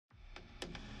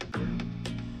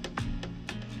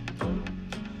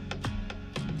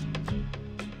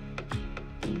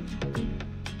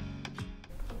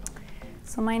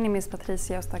So my name is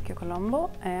Patricia Eustachio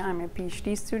Colombo. I'm a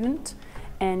PhD student,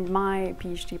 and my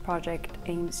PhD project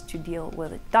aims to deal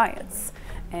with diets.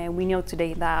 We know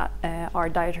today that our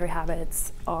dietary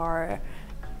habits are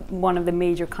one of the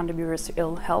major contributors to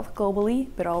ill health globally,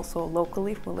 but also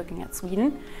locally if we're looking at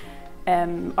Sweden.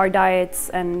 Our diets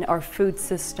and our food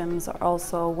systems are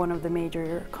also one of the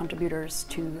major contributors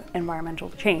to environmental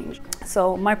change.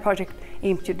 So my project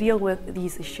aims to deal with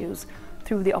these issues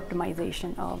through the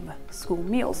optimization of school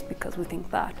meals, because we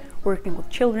think that working with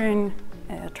children,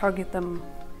 target them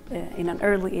in an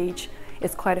early age,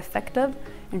 is quite effective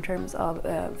in terms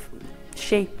of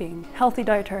shaping healthy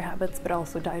dietary habits, but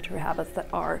also dietary habits that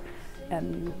are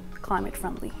climate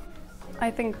friendly.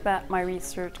 I think that my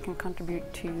research can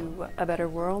contribute to a better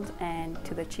world and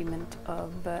to the achievement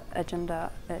of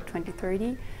Agenda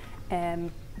 2030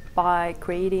 by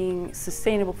creating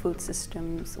sustainable food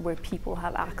systems where people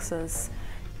have access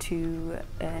to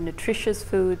nutritious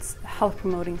foods,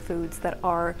 health-promoting foods that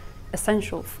are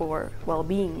essential for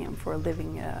well-being and for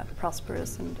living a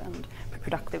prosperous and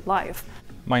productive life.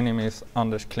 My name is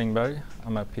Klingberg.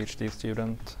 I'm a PhD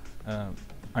student.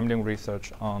 I'm doing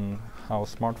research on how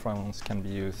smartphones can be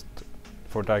used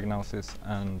for diagnosis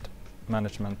and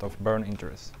management of burn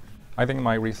injuries. I think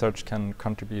my research can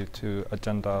contribute to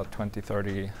Agenda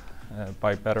 2030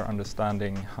 by better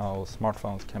understanding how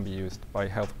smartphones can be used by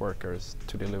health workers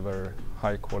to deliver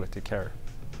high quality care,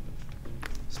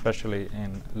 especially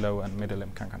in low and middle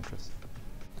income countries.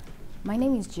 My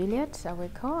name is Juliet,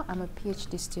 Aweko. I'm a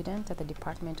PhD student at the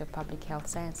Department of Public Health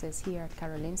Sciences here at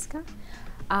Karolinska.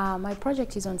 My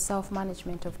project is on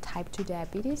self-management of type 2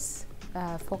 diabetes,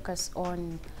 focus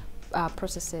on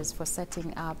processes for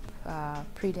setting up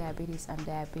pre-diabetes and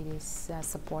diabetes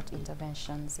support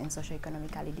interventions in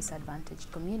socioeconomically disadvantaged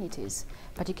communities,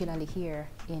 particularly here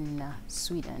in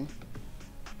Sweden.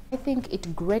 I think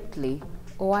it greatly,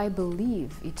 or I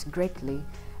believe it greatly,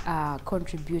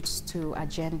 contributes to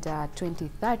Agenda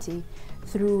 2030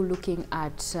 through looking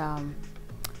at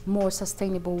more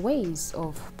sustainable ways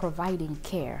of providing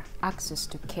care, access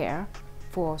to care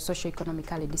for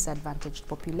socioeconomically disadvantaged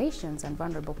populations and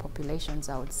vulnerable populations,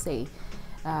 I would say,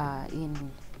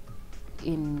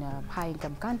 in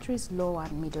high-income countries, low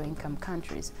and middle-income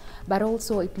countries. But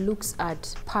also it looks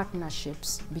at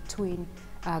partnerships between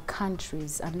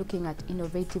countries and looking at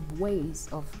innovative ways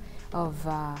of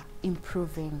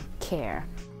improving care.